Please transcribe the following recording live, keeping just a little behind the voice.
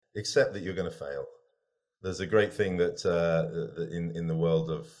accept that you're going to fail. There's a great thing that in the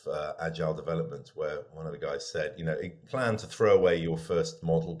world of agile development, where one of the guys said, plan to throw away your first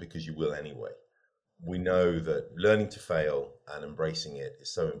model because you will anyway. We know that learning to fail and embracing it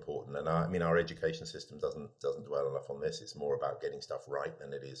is so important. And our education system doesn't dwell enough on this. It's more about getting stuff right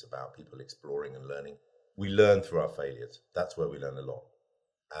than it is about people exploring and learning. We learn through our failures. That's where we learn a lot.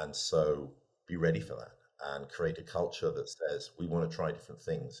 And so be ready for that and create a culture that says we want to try different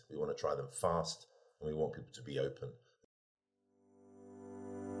things. We want to try them fast and we want people to be open.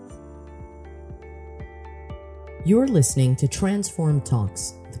 You're listening to Transform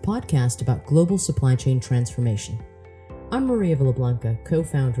Talks, the podcast about global supply chain transformation. I'm Maria Villablanca,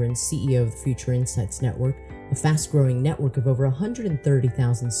 co-founder and CEO of the Future Insights Network, a fast-growing network of over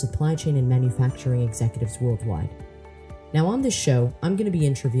 130,000 supply chain and manufacturing executives worldwide. Now on this show, I'm going to be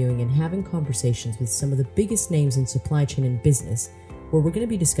interviewing and having conversations with some of the biggest names in supply chain and business, where we're going to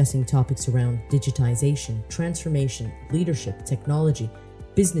be discussing topics around digitization, transformation, leadership, technology,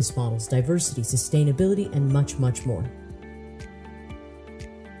 business models, diversity, sustainability, and much, much more.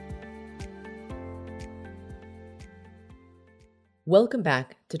 Welcome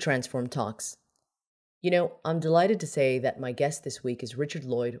back to Transform Talks. I'm delighted to say that my guest this week is Richard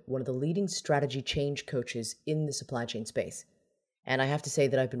Lloyd, one of the leading strategy change coaches in the supply chain space. And I have to say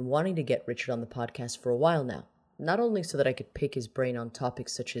that I've been wanting to get Richard on the podcast for a while now, not only so that I could pick his brain on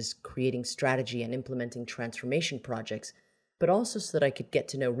topics such as creating strategy and implementing transformation projects, but also so that I could get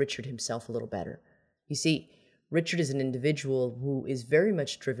to know Richard himself a little better. You see, Richard is an individual who is very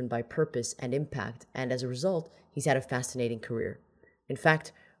much driven by purpose and impact, and as a result, he's had a fascinating career. In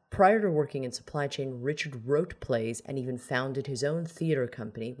fact, prior to working in supply chain, Richard wrote plays and even founded his own theater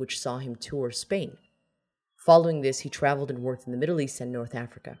company, which saw him tour Spain. Following this, he traveled and worked in the Middle East and North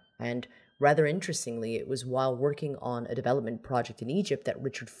Africa, and rather interestingly, it was while working on a development project in Egypt that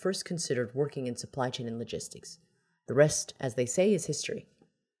Richard first considered working in supply chain and logistics. The rest, as they say, is history.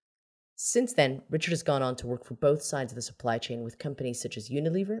 Since then, Richard has gone on to work for both sides of the supply chain with companies such as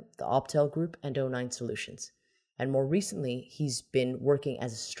Unilever, the Optel Group, and O9 Solutions. And more recently, he's been working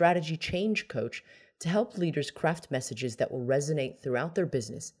as a strategy change coach to help leaders craft messages that will resonate throughout their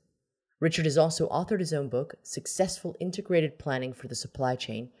business. Richard has also authored his own book, Successful Integrated Planning for the Supply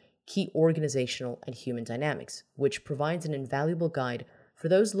Chain, Key Organizational and Human Dynamics, which provides an invaluable guide for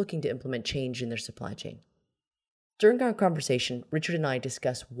those looking to implement change in their supply chain. During our conversation, Richard and I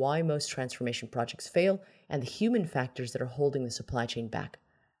discuss why most transformation projects fail and the human factors that are holding the supply chain back.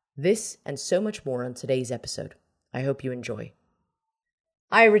 This and so much more on today's episode. I hope you enjoy.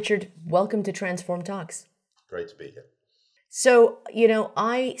 Hi, Richard. Welcome to Transform Talks. Great to be here. So,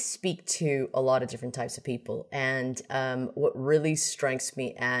 I speak to a lot of different types of people, and what really strikes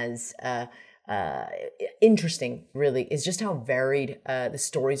me as interesting, really, is just how varied the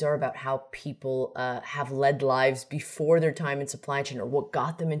stories are about how people have led lives before their time in supply chain or what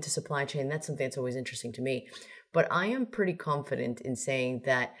got them into supply chain. That's something that's always interesting to me. But I am pretty confident in saying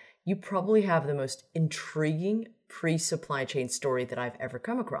that you probably have the most intriguing pre-supply chain story that I've ever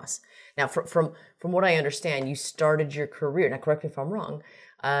come across. Now, from what I understand, you started your career, now correct me if I'm wrong,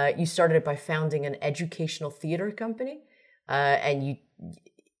 you started it by founding an educational theater company, and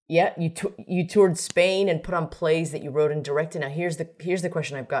you toured Spain and put on plays that you wrote and directed. Now, here's the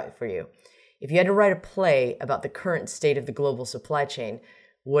question I've got for you. If you had to write a play about the current state of the global supply chain,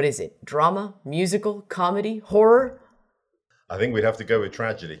 what is it? Drama, musical, comedy, horror? I think we'd have to go with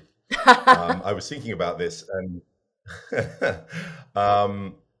tragedy. I was thinking about this, and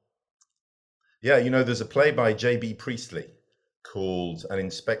there's a play by J.B. Priestley called An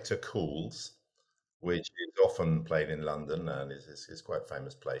Inspector Calls, which is often played in London and is quite a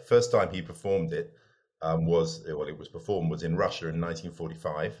famous play. First time he performed it was in Russia in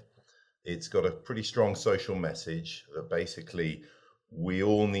 1945. It's got a pretty strong social message that basically we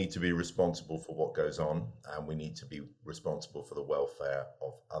all need to be responsible for what goes on, and we need to be responsible for the welfare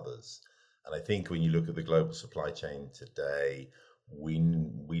of others. And I think when you look at the global supply chain today,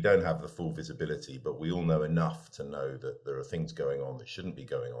 we don't have the full visibility, but we all know enough to know that there are things going on that shouldn't be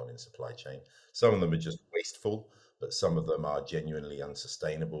going on in supply chain. Some of them are just wasteful, but some of them are genuinely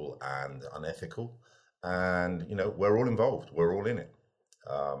unsustainable and unethical. And, we're all involved. We're all in it.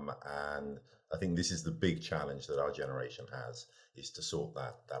 And I think this is the big challenge that our generation has, is to sort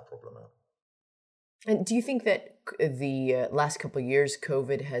that problem out. And do you think that the last couple of years,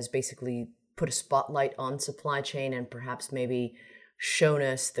 COVID has basically put a spotlight on supply chain and perhaps maybe shown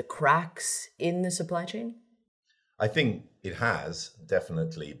us the cracks in the supply chain? I think it has,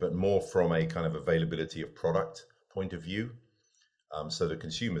 definitely, but more from a kind of availability of product point of view. So the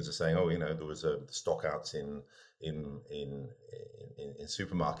consumers are saying, oh, there was a stockouts in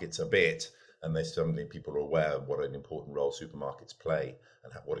supermarkets a bit, and they suddenly people are aware of what an important role supermarkets play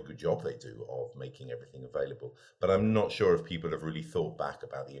and what a good job they do of making everything available. But I'm not sure if people have really thought back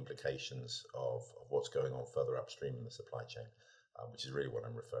about the implications of what's going on further upstream in the supply chain, which is really what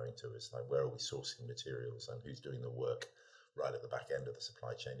I'm referring to. Is like, where are we sourcing materials and who's doing the work right at the back end of the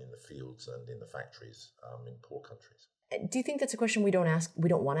supply chain in the fields and in the factories in poor countries. Do you think that's a question we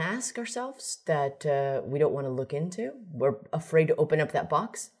don't want to ask ourselves, that we don't want to look into? We're afraid to open up that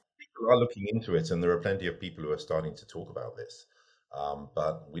box? People are looking into it, and there are plenty of people who are starting to talk about this.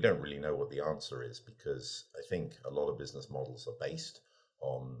 But we don't really know what the answer is, because I think a lot of business models are based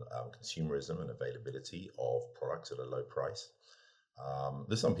on consumerism and availability of products at a low price.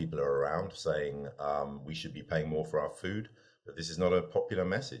 There's some people who are around saying we should be paying more for our food, but this is not a popular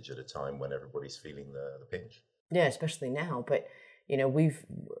message at a time when everybody's feeling the pinch. Yeah, especially now. But, we've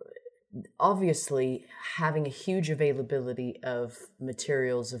obviously having a huge availability of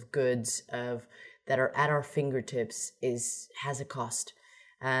materials, of goods, that are at our fingertips has a cost.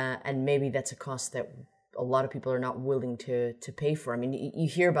 And maybe that's a cost that a lot of people are not willing to pay for. I mean, you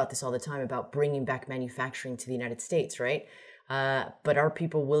hear about this all the time about bringing back manufacturing to the United States, right? But are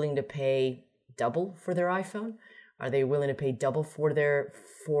people willing to pay double for their iPhone? Are they willing to pay double for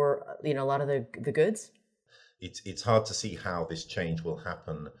a lot of the goods? It's hard to see how this change will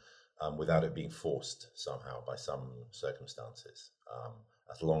happen without it being forced somehow by some circumstances.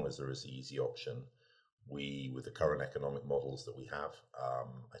 As long as there is the easy option, with the current economic models that we have,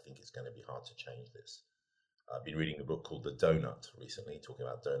 I think it's going to be hard to change this. I've been reading a book called The Donut recently, talking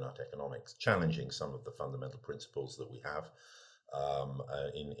about donut economics, challenging some of the fundamental principles that we have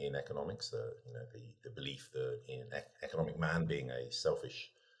in economics. The belief that in economic man being a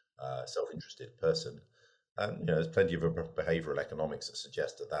selfish, self-interested person. And there's plenty of behavioral economics that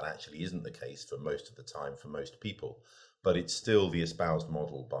suggest that actually isn't the case for most of the time for most people, but it's still the espoused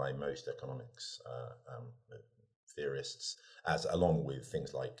model by most economics theorists, as along with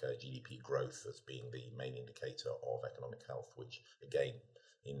things like GDP growth as being the main indicator of economic health, which again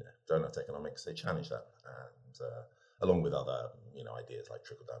in donut economics they challenge that, and along with other ideas like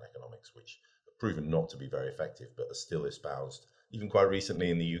trickle down economics, which have proven not to be very effective, but are still espoused. Even quite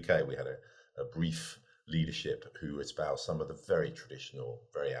recently in the UK, we had a brief leadership who espoused some of the very traditional,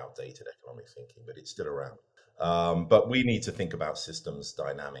 very outdated economic thinking, but it's still around. But we need to think about systems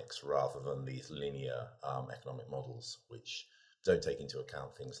dynamics rather than these linear economic models, which don't take into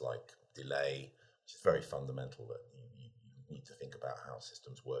account things like delay, which is very fundamental, that you need to think about how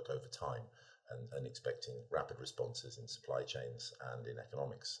systems work over time, and expecting rapid responses in supply chains and in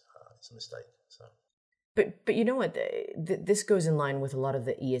economics is a mistake. So. But you know what? This goes in line with a lot of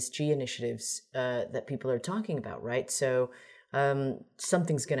the ESG initiatives that people are talking about, right? So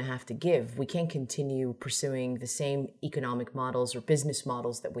something's going to have to give. We can't continue pursuing the same economic models or business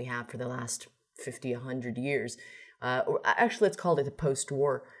models that we have for the last 50, 100 years. Or actually, let's call it the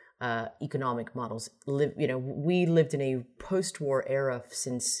post-war economic models. We lived in a post-war era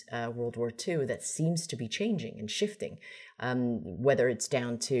since World War II that seems to be changing and shifting. Whether it's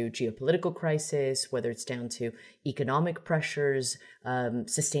down to geopolitical crisis, whether it's down to economic pressures,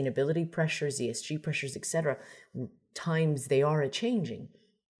 sustainability pressures, ESG pressures, etc. Times they are a-changing.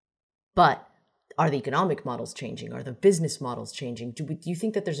 But are the economic models changing? Are the business models changing? Do you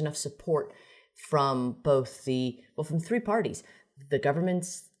think that there's enough support from from three parties, the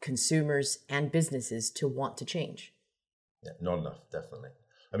governments, consumers, and businesses, to want to change? Yeah, not enough, definitely.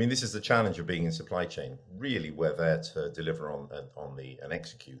 I mean, this is the challenge of being in supply chain. Really, we're there to deliver on and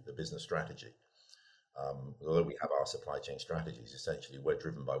execute the business strategy. Although we have our supply chain strategies, essentially we're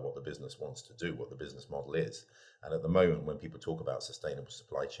driven by what the business wants to do, what the business model is. And at the moment, when people talk about sustainable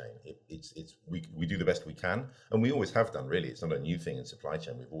supply chain, we do the best we can, and we always have done. Really, it's not a new thing in supply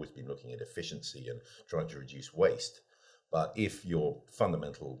chain. We've always been looking at efficiency and trying to reduce waste. But if your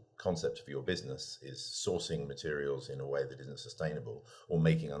fundamental concept for your business is sourcing materials in a way that isn't sustainable, or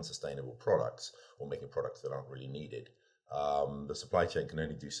making unsustainable products, or making products that aren't really needed, the supply chain can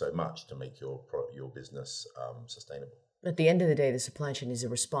only do so much to make your business sustainable. At the end of the day, the supply chain is a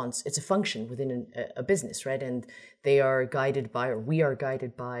response. It's a function within a business, right? And they are guided by, or we are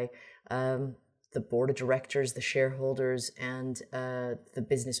guided by, the board of directors, the shareholders, and the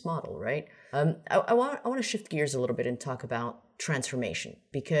business model, right? I want to shift gears a little bit and talk about transformation,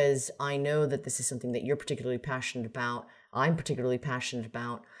 because I know that this is something that you're particularly passionate about. I'm particularly passionate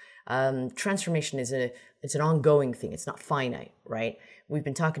about. Transformation it's an ongoing thing. It's not finite, right? We've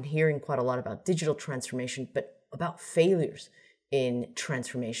been hearing quite a lot about digital transformation, but about failures in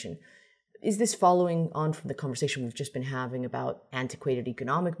transformation. is this following on from the conversation we've just been having about antiquated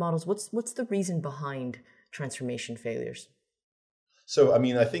economic models? What's the reason behind transformation failures? So, I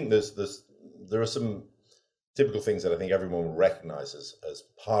mean, I think there are some typical things that I think everyone will recognize as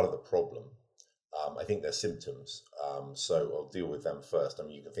part of the problem. I think they're symptoms. So I'll deal with them first. I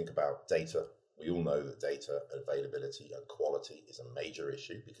mean, you can think about data. We all know that data availability and quality is a major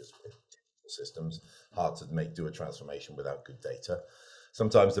issue because systems hard to do a transformation without good data.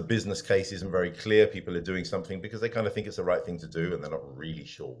 Sometimes the business case isn't very clear. People are doing something because they kind of think it's the right thing to do and they're not really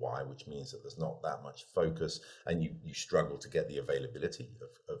sure why, which means that there's not that much focus and you struggle to get the availability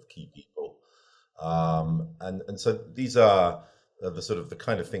of key people. And so these are the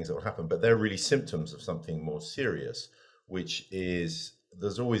kind of things that will happen, but they're really symptoms of something more serious, which is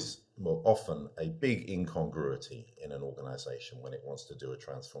there's always, well, often a big incongruity in an organization when it wants to do a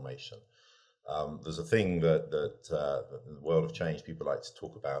transformation. There's a thing that in the world of change people like to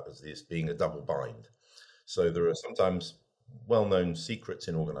talk about as this being a double bind. So there are sometimes well-known secrets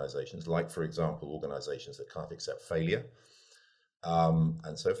in organizations, like, for example, organizations that can't accept failure.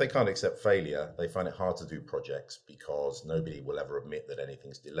 And so if they can't accept failure, they find it hard to do projects because nobody will ever admit that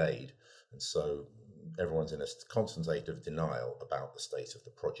anything's delayed. And so everyone's in a constant state of denial about the state of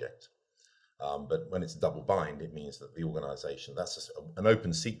the project. But when it's double bind, it means that the organization, that's an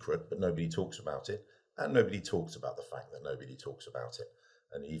open secret, but nobody talks about it. And nobody talks about the fact that nobody talks about it.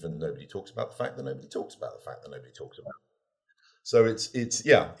 And even nobody talks about the fact that nobody talks about the fact that nobody talks about it. So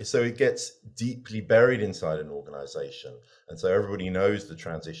so it gets deeply buried inside an organization. And so everybody knows the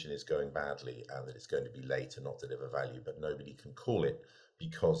transition is going badly and that it's going to be late and not deliver value, but nobody can call it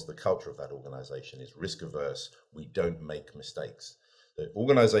because the culture of that organization is risk averse. We don't make mistakes. The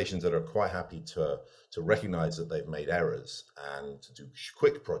organizations that are quite happy to recognize that they've made errors and to do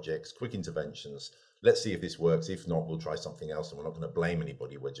quick projects, quick interventions. Let's see if this works. If not, we'll try something else and we're not going to blame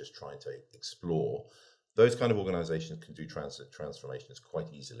anybody. We're just trying to explore. Those kind of organizations can do transformations quite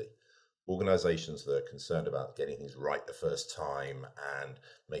easily. Organizations that are concerned about getting things right the first time and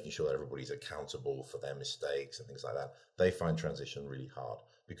making sure that everybody's accountable for their mistakes and things like that, they find transition really hard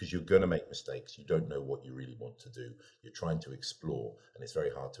because you're going to make mistakes. You don't know what you really want to do. You're trying to explore, and it's very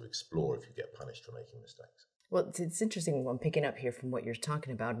hard to explore if you get punished for making mistakes. Well, it's interesting. I'm picking up here from what you're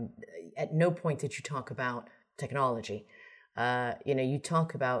talking about. At no point did you talk about technology. You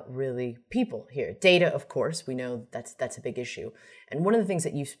talk about really people here. Data, of course, we know that's a big issue. And one of the things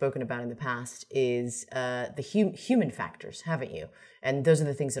that you've spoken about in the past is the human factors, haven't you? And those are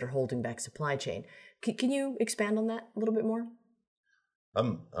the things that are holding back supply chain. Can you expand on that a little bit more?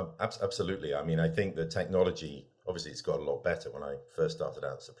 Absolutely. I mean, I think the technology, obviously, it's got a lot better. When I first started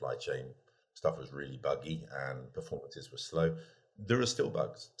out in supply chain, stuff was really buggy and performances were slow. There are still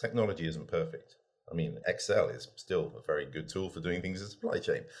bugs. Technology isn't perfect. I mean, Excel is still a very good tool for doing things in supply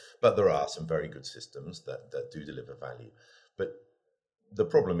chain, but there are some very good systems that do deliver value. But the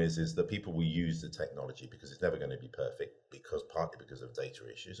problem is that people will use the technology because it's never going to be perfect, partly because of data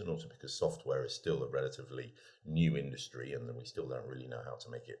issues and also because software is still a relatively new industry and we still don't really know how to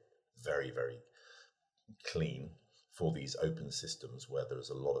make it very, very clean for these open systems where there's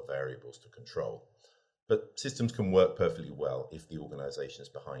a lot of variables to control. But systems can work perfectly well if the organization is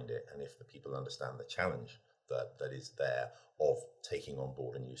behind it and if the people understand the challenge that is there of taking on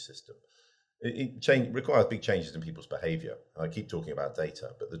board a new system. It requires big changes in people's behavior. I keep talking about data,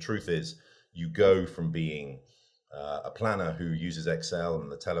 but the truth is you go from being a planner who uses Excel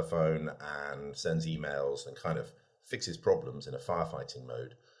and the telephone and sends emails and kind of fixes problems in a firefighting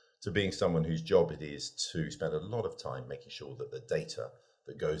mode to being someone whose job it is to spend a lot of time making sure that the data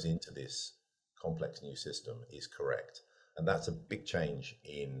that goes into this complex new system is correct. And that's a big change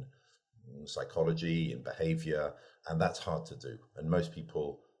in psychology, in behavior, and that's hard to do. And most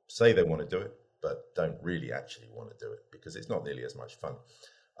people say they want to do it, but don't really actually want to do it because it's not nearly as much fun.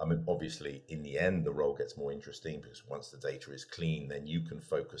 I mean, obviously, in the end, the role gets more interesting because once the data is clean, then you can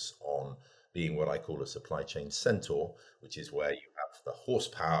focus on being what I call a supply chain centaur, which is where you have the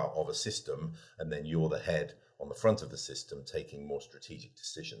horsepower of a system, and then you're the head on the front of the system taking more strategic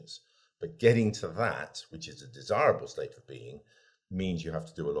decisions. But getting to that, which is a desirable state of being, means you have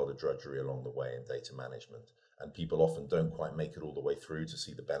to do a lot of drudgery along the way in data management. And people often don't quite make it all the way through to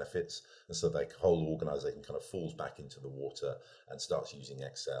see the benefits. And so their whole organization kind of falls back into the water and starts using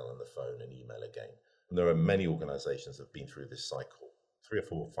Excel and the phone and email again. And there are many organizations that have been through this cycle 3 or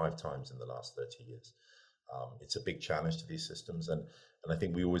 4 or 5 times in the last 30 years. It's a big challenge to these systems. And I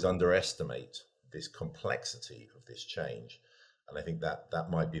think we always underestimate this complexity of this change. And I think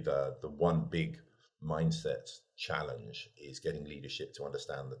that might be the one big mindset challenge is getting leadership to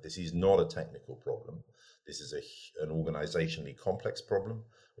understand that this is not a technical problem. This is an organizationally complex problem,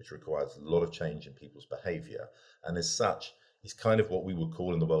 which requires a lot of change in people's behavior. And as such, is kind of what we would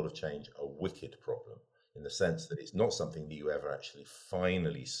call in the world of change a wicked problem, in the sense that it's not something that you ever actually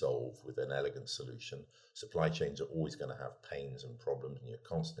finally solve with an elegant solution. Supply chains are always going to have pains and problems, and you're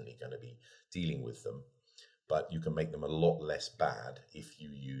constantly going to be dealing with them. But you can make them a lot less bad if you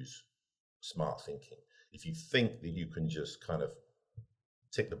use smart thinking. If you think that you can just kind of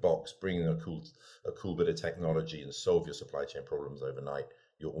tick the box, bring in a cool bit of technology and solve your supply chain problems overnight,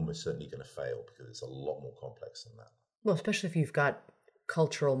 you're almost certainly going to fail, because it's a lot more complex than that. Well, especially if you've got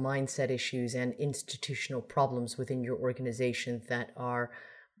cultural mindset issues and institutional problems within your organization that are,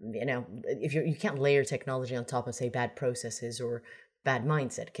 if you can't layer technology on top of, say, bad processes or bad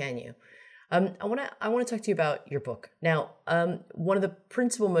mindset, can you? I want to talk to you about your book. Now, one of the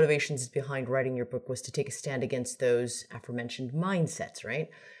principal motivations behind writing your book was to take a stand against those aforementioned mindsets, right?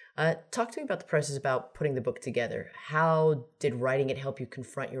 Talk to me about the process about putting the book together. How did writing it help you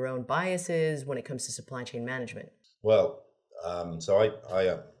confront your own biases when it comes to supply chain management? Well, so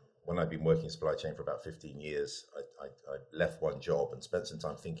I when I've been working in supply chain for about 15 years, I left one job and spent some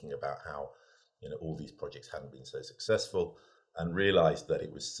time thinking about how, all these projects hadn't been so successful, and realized that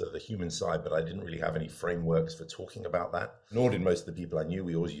it was sort of the human side, but I didn't really have any frameworks for talking about that. Nor did most of the people I knew.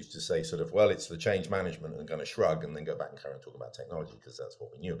 We always used to say sort of, well, it's the change management, and kind of shrug and then go back and carry on talking about technology, because that's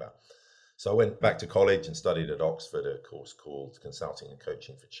what we knew about. So I went back to college and studied at Oxford a course called Consulting and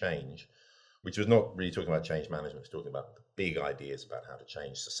Coaching for Change, which was not really talking about change management, it was talking about the big ideas about how to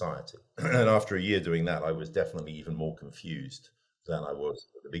change society. And after a year doing that, I was definitely even more confused than I was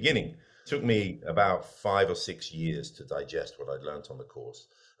at the beginning. It took me about 5 or 6 years to digest what I'd learned on the course.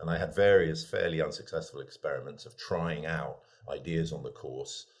 And I had various fairly unsuccessful experiments of trying out ideas on the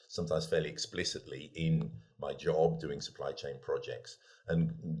course, sometimes fairly explicitly in my job doing supply chain projects,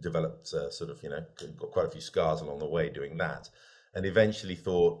 and developed got quite a few scars along the way doing that. And eventually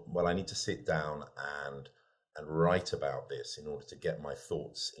thought, well, I need to sit down and write about this in order to get my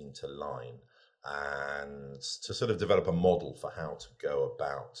thoughts into line, and to sort of develop a model for how to go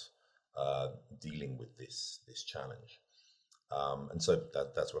about dealing with this challenge. And so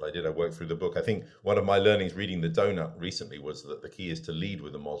that's what I did. I worked through the book. I think one of my learnings reading The Donut recently was that the key is to lead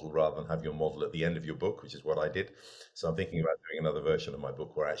with a model rather than have your model at the end of your book, which is what I did. So I'm thinking about doing another version of my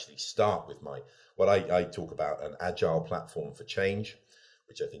book where I actually start with what I talk about, an agile platform for change,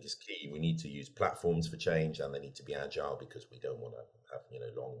 which I think is key. We need to use platforms for change, and they need to be agile, because we don't want to have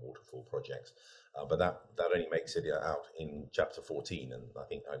long waterfall projects. But that only makes it out in chapter 14, and I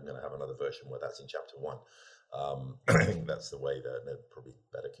think I'm going to have another version where that's in chapter 1. I think that's the way that probably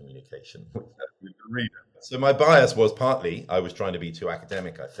better communication with the reader. So my bias was partly I was trying to be too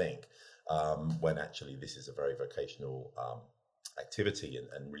academic, I think, when actually this is a very vocational activity,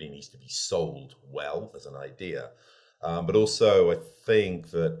 and really needs to be sold well as an idea. But also I think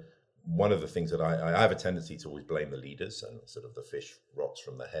that one of the things that I have a tendency to always blame the leaders, and sort of the fish rots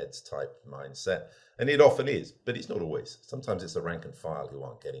from the heads type mindset. And it often is, but it's not always. Sometimes it's the rank and file who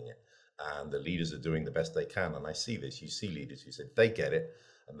aren't getting it. And the leaders are doing the best they can. And I see this. You see leaders who say they get it,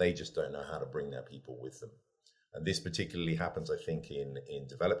 and they just don't know how to bring their people with them. And this particularly happens, I think, in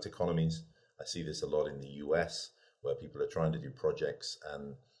developed economies. I see this a lot in the US, where people are trying to do projects,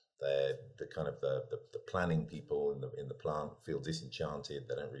 and the planning people in the plant feel disenchanted.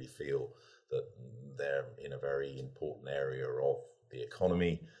 They don't really feel that they're in a very important area of the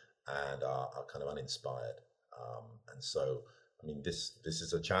economy, and are kind of uninspired. And so, I mean, this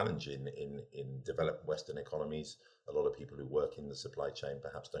is a challenge in developed Western economies. A lot of people who work in the supply chain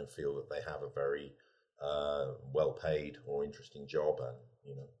perhaps don't feel that they have a very well-paid or interesting job,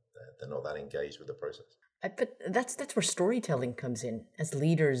 and they're not that engaged with the process. But that's where storytelling comes in. As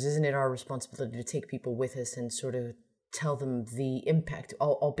leaders, isn't it our responsibility to take people with us and sort of tell them the impact,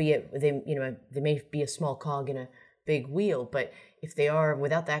 albeit they may be a small cog in a big wheel, but if they are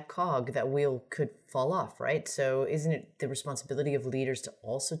without that cog, that wheel could fall off, right? So isn't it the responsibility of leaders to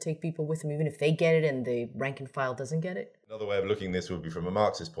also take people with them, even if they get it and the rank and file doesn't get it? Another way of looking at this would be from a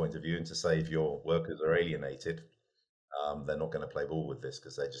Marxist point of view, and to say if your workers are alienated, they're not going to play ball with this,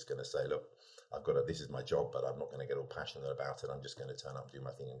 because they're just going to say, look, this is my job, but I'm not going to get all passionate about it. I'm just going to turn up, do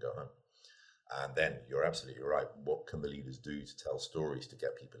my thing, and go home. And then you're absolutely right. What can the leaders do to tell stories, to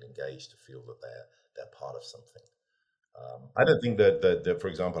get people engaged, to feel that they're part of something? I don't think that, for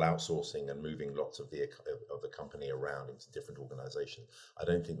example, outsourcing and moving lots of the company around into different organizations, I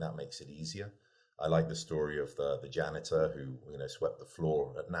don't think that makes it easier. I like the story of the janitor who swept the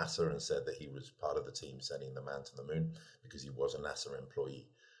floor at NASA and said that he was part of the team sending the man to the moon because he was a NASA employee.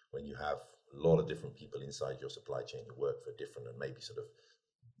 When you have a lot of different people inside your supply chain who work for different and maybe sort of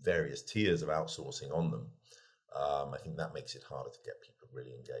various tiers of outsourcing on them, I think that makes it harder to get people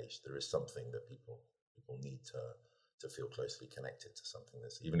really engaged. There is something that people need to feel closely connected to something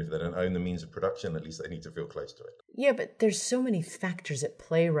that's, even if they don't own the means of production, at least they need to feel close to it. Yeah, but there's so many factors at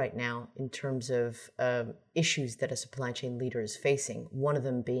play right now in terms of issues that a supply chain leader is facing. One of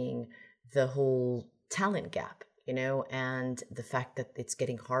them being the whole talent gap, and the fact that it's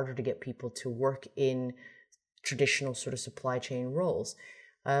getting harder to get people to work in traditional sort of supply chain roles.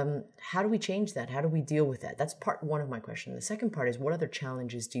 How do we change that? How do we deal with that? That's part one of my question. The second part is, what other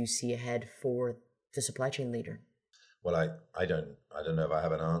challenges do you see ahead for the supply chain leader? Well, I don't know if I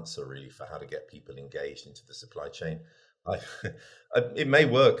have an answer really for how to get people engaged into the supply chain. It may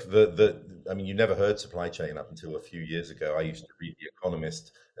work. I mean, you never heard supply chain up until a few years ago. I used to read The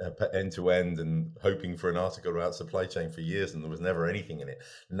Economist end to end and hoping for an article about supply chain for years, and there was never anything in it.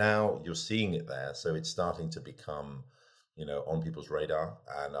 Now you're seeing it there, so it's starting to become, on people's radar.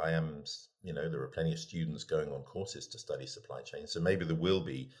 And I am, there are plenty of students going on courses to study supply chain. So maybe there will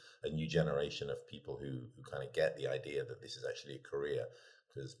be a new generation of people who kind of get the idea that this is actually a career.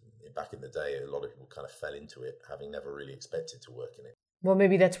 Because back in the day, a lot of people kind of fell into it, having never really expected to work in it. Well,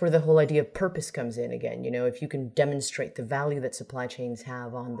 maybe that's where the whole idea of purpose comes in again. If you can demonstrate the value that supply chains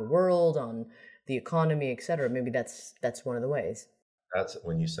have on the world, on the economy, et cetera, maybe that's one of the ways. That's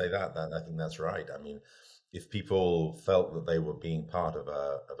when you say that I think that's right. I mean, if people felt that they were being part of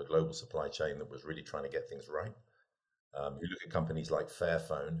a global supply chain that was really trying to get things right, you look at companies like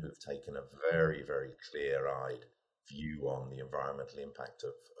Fairphone, who've taken a very, very clear-eyed view on the environmental impact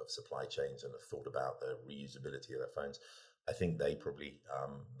of supply chains and have thought about the reusability of their phones. I think they probably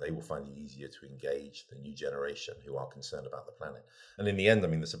they will find it easier to engage the new generation who are concerned about the planet. And in the end, I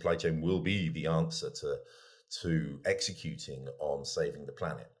mean, the supply chain will be the answer to executing on saving the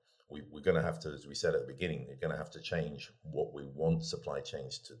planet. We're going to have to, as we said at the beginning, we're going to have to change what we want supply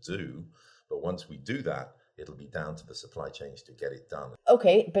chains to do. But once we do that, it'll be down to the supply chains to get it done.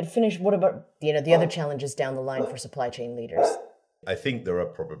 Okay, but what about the other challenges down the line for supply chain leaders? I think there are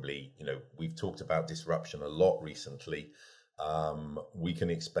probably, we've talked about disruption a lot recently. We can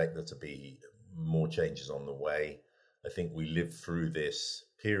expect there to be more changes on the way. I think we lived through this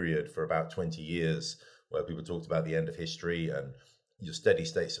period for about 20 years where people talked about the end of history, and your steady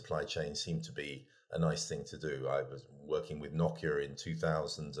state supply chain seemed to be a nice thing to do. I was working with Nokia in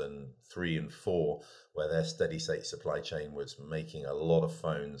 2003 and 4, where their steady state supply chain was making a lot of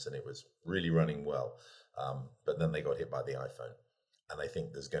phones and it was really running well. But then they got hit by the iPhone. And I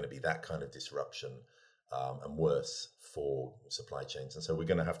think there's going to be that kind of disruption and worse for supply chains. And so we're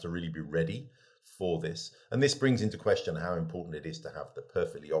going to have to really be ready for this. And this brings into question how important it is to have the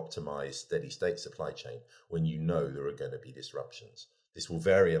perfectly optimized steady state supply chain when you know there are going to be disruptions. This will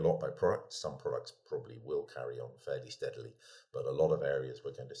vary a lot by product. Some products probably will carry on fairly steadily, but a lot of areas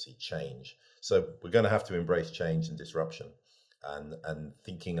we're going to see change. So we're going to have to embrace change and disruption, and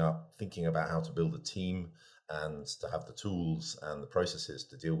thinking about how to build a team and to have the tools and the processes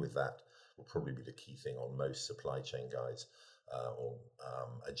to deal with that will probably be the key thing on most supply chain guys'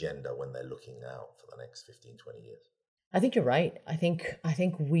 agenda when they're looking out for the next 15, 20 years. I think you're right. I think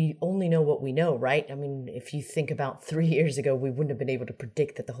we only know what we know, right? I mean, if you think about 3 years ago, we wouldn't have been able to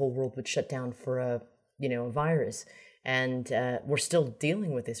predict that the whole world would shut down for a virus. And we're still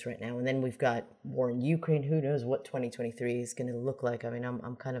dealing with this right now. And then we've got war in Ukraine. Who knows what 2023 is going to look like? I mean,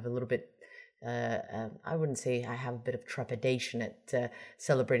 I'm kind of a little bit, I wouldn't say I have a bit of trepidation at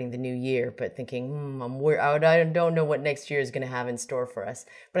celebrating the new year, but thinking, I don't know what next year is going to have in store for us.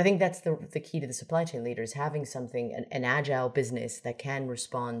 But I think that's the key to the supply chain leaders, having something, an agile business that can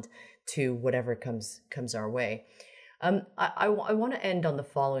respond to whatever comes our way. I want to end on the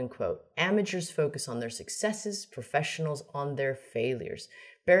following quote. Amateurs focus on their successes, professionals on their failures.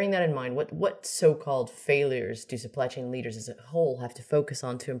 Bearing that in mind, what so-called failures do supply chain leaders as a whole have to focus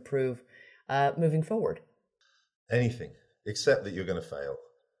on to improve moving forward? Anything, except that you're going to fail.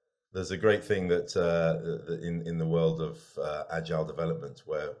 There's a great thing that in the world of agile development,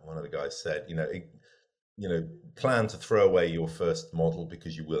 where one of the guys said, plan to throw away your first model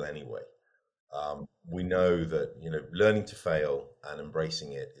because you will anyway. We know that learning to fail and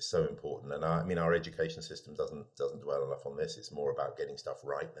embracing it is so important. And I mean, our education system doesn't dwell enough on this. It's more about getting stuff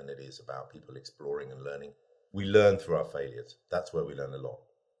right than it is about people exploring and learning. We learn through our failures. That's where we learn a lot.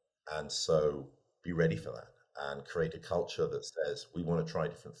 And so be ready for that and create a culture that says we want to try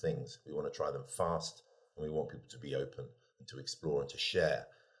different things. We want to try them fast, and we want people to be open and to explore and to share.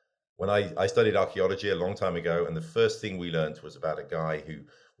 When I studied archaeology a long time ago, and the first thing we learned was about a guy who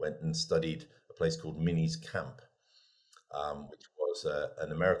went and studied a place called Minnie's Camp, which was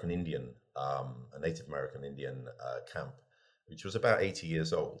an American Indian a Native American Indian camp, which was about 80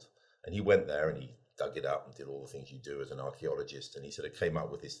 years old. And he went there and he dug it up and did all the things you do as an archaeologist. And he sort of came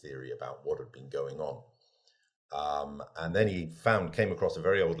up with this theory about what had been going on. And then he came across a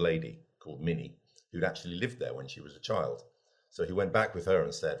very old lady called Minnie, who'd actually lived there when she was a child. So he went back with her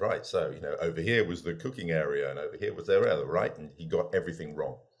and said, right, so, over here was the cooking area and over here was their other, right? And he got everything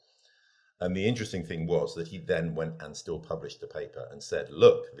wrong. And the interesting thing was that he then went and still published the paper and said,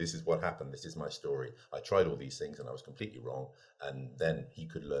 look, this is what happened. This is my story. I tried all these things and I was completely wrong. And then he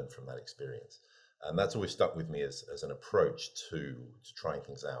could learn from that experience. And that's always stuck with me as an approach to trying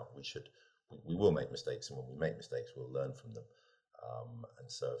things out. We will make mistakes, and when we make mistakes, we'll learn from them.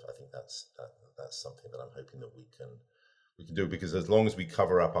 And so I think that's something that I'm hoping that we can do, because as long as we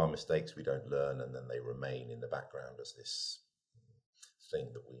cover up our mistakes, we don't learn, and then they remain in the background as this thing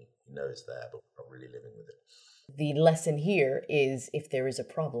that we know is there, but we're not really living with it. The lesson here is, if there is a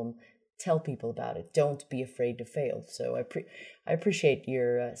problem, tell people about it. Don't be afraid to fail. So I appreciate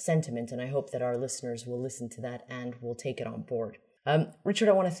your sentiment, and I hope that our listeners will listen to that and will take it on board. Richard,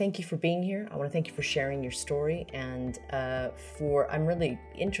 I want to thank you for being here. I want to thank you for sharing your story, and I'm really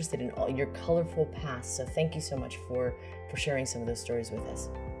interested in all your colorful past. So thank you so much for sharing some of those stories with us.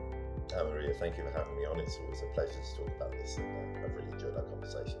 Maria, thank you for having me on. It's always a pleasure to talk about this, and I've really enjoyed our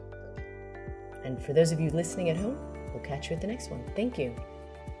conversation. Thank you. And for those of you listening at home, we'll catch you at the next one. Thank you.